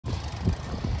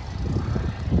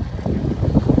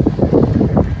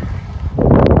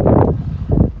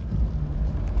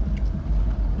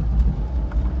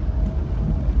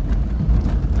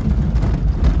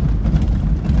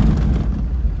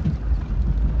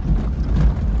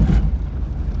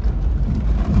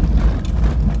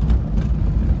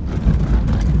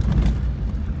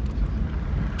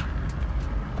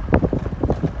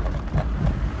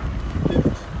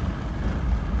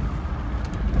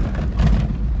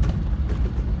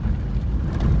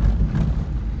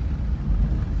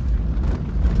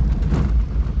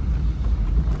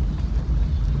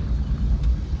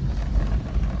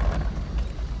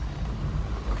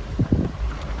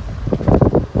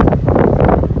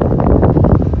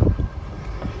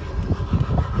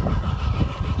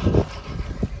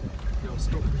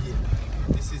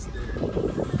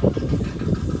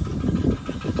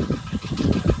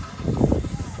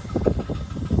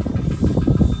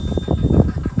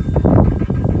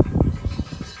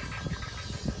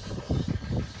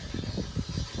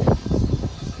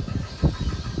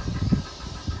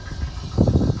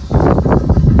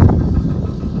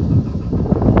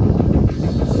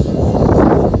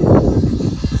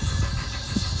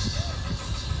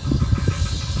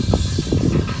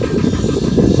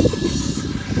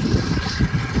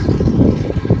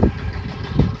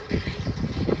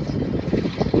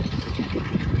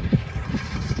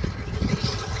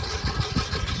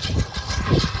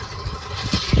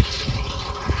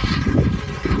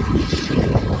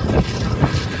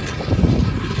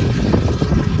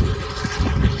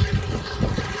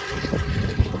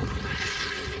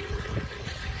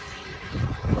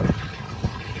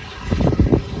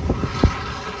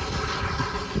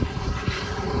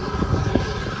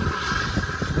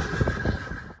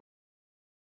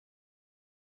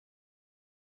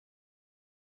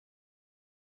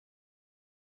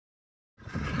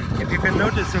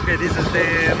Okay, this is the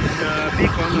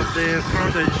beacon of the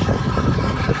frontage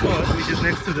plot, which is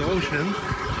next to the ocean,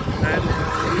 and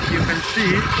if you can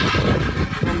see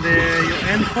from your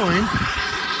end point,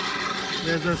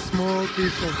 there's a small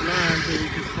piece of land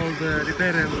which is called the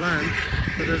riparian land.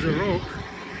 So there's a rock,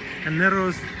 a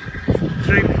narrow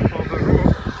strip of a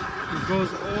rock. It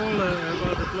goes all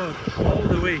about the plot, all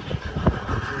the way.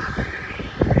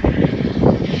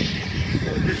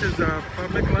 So this is a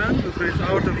public land, so it's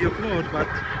out of your plot, but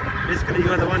basically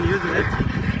you are the one using it.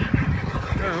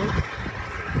 Now,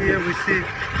 here we see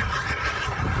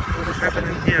what is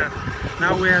happening here.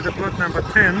 Now we are at the plot number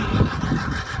 10.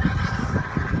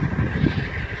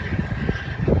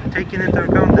 Taking into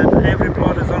account that every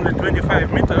plot is only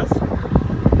 25 meters,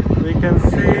 we can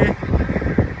see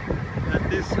that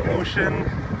this ocean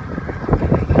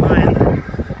line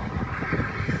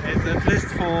is at least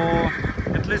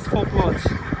four plots.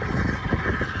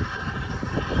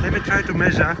 Let me try to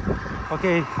measure.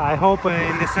 Okay, I hope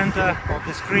in the center of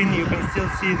the screen you can still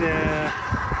see the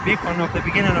beacon of the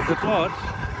beginning of the plot.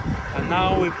 And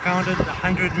now we've counted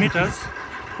 100 meters,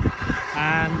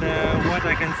 and what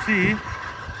I can see,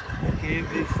 okay,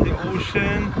 this is the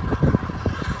ocean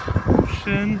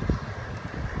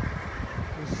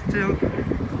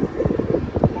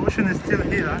is still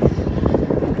here.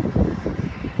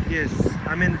 Yes,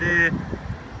 I mean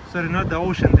sorry, not the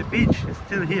ocean, the beach is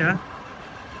still here.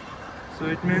 So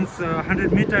it means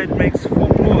 100 meters, it makes 4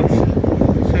 plots.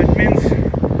 So it means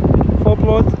 4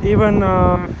 plots, even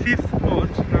 5th plot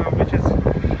now, which is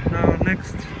now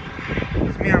next.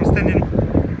 With me, I'm standing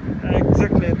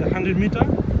exactly at the 100 meter.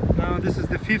 Now this is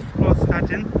the 5th plot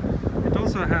starting. It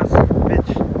also has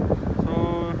beach.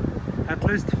 So at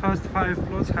least first 5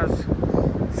 plots has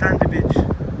sandy beach.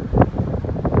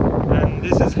 And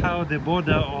this is how the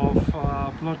border of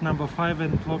plot number 5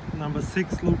 and plot number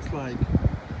 6 looks like.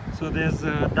 So there's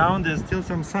down there's still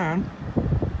some sand,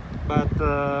 but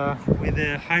with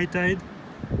the high tide,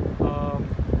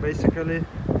 basically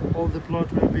all the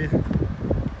plot will be,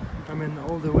 I mean,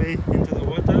 all the way into the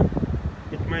water.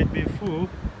 It might be full,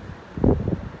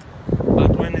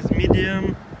 but when it's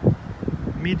medium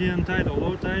tide or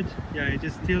low tide, yeah, it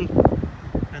is still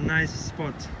a nice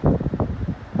spot.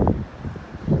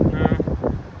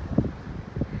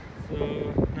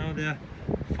 Now there are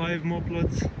 5 more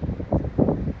plots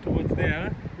towards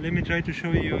there. Let me try to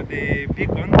show you the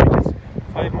beacon, which is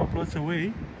 5 more plots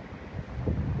away.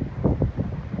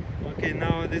 Okay,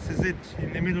 now this is it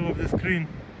in the middle of the screen.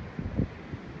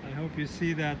 I hope you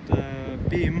see that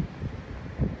beam.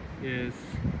 Yes.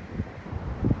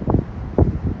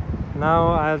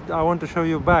 Now I want to show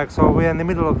you back. So we're in the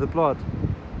middle of the plot.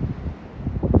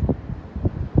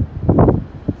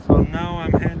 So now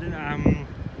I'm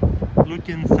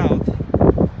looking south,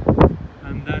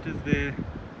 and that is the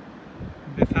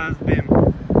first beam.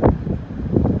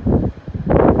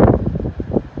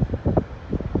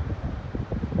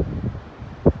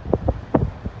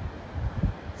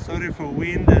 Sorry for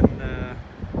wind, and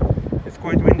it's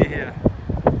quite windy here.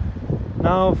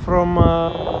 Now from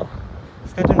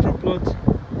starting from plot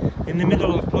in the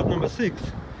middle of plot number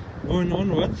 6 going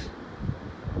onwards,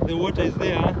 the water is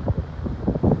there.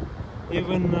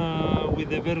 Even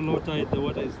with a very low tide, the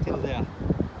water is still there.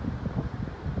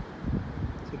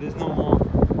 So there's no more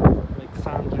like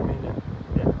sand remaining.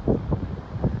 Yeah.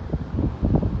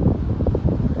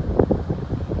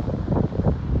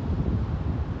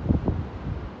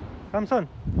 Samson,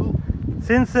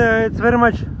 since it's very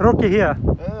much rocky here,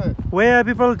 where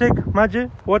people take water?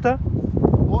 Water,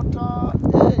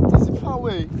 it is far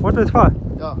away. Water is far?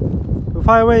 Yeah.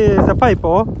 Far away is a pipe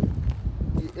or?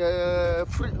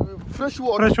 Fresh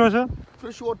water. Fresh water?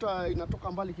 Fresh water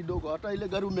inatoka mbali kidogo. Hata ile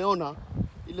gari umeona,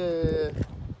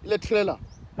 ile trailer.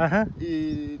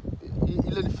 Ile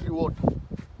ni free water.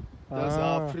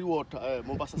 There's free water,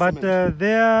 Mombasa but cement.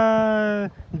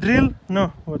 There drill?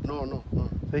 No. What? No.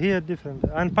 So here different.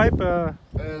 And pipe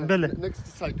belly? Next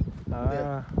side.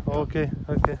 Okay.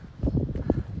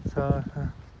 So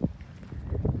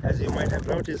as you might have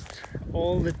noticed,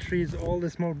 all the trees, all the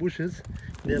small bushes,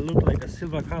 they look like a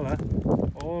silver color,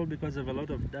 all because of a lot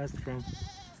of dust from,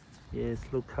 yes,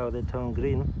 look how they turn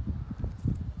green.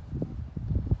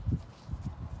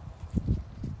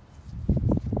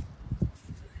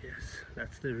 Yes,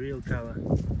 that's the real color.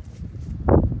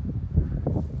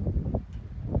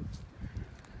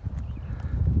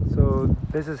 So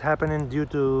this is happening due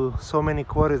to so many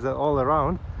quarries all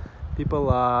around. People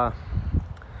are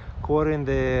quarrying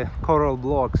the coral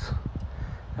blocks,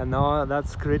 and now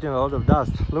that's creating a lot of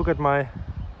dust. Look at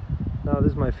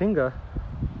this is my finger.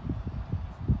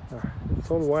 It's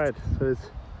all white, so it's,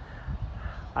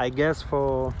 I guess,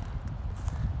 for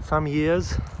some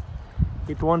years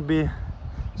it won't be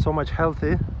so much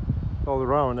healthy all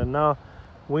around. And now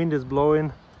wind is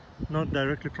blowing not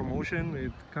directly from ocean,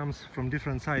 it comes from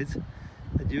different sides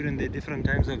during the different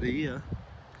times of the year,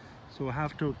 so we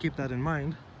have to keep that in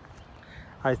mind.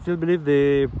 I still believe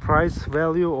the price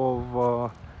value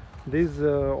of these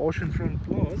oceanfront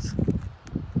plots,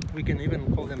 we can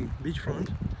even call them beachfront,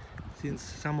 since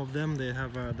some of them they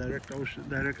have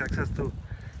direct access to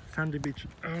sandy beach.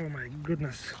 Oh my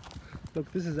goodness, look,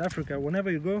 this is Africa.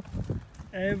 Whenever you go,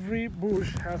 every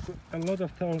bush has a lot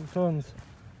of thorns.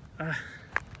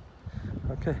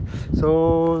 Okay,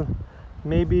 so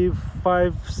maybe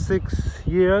 5-6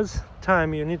 years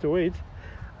time you need to wait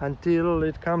until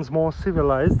it comes more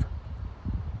civilized,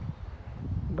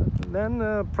 but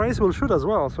then price will shoot as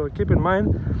well. So keep in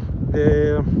mind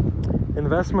the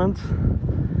investment,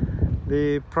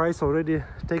 the price already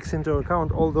takes into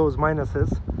account all those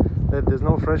minuses, that there's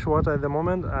no fresh water at the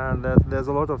moment and that there's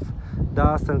a lot of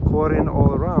dust and quarrying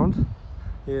all around.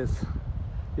 Yes,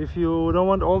 if you don't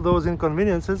want all those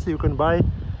inconveniences, you can buy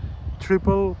 3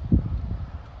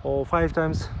 or 5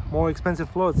 times more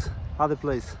expensive plots other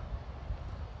place.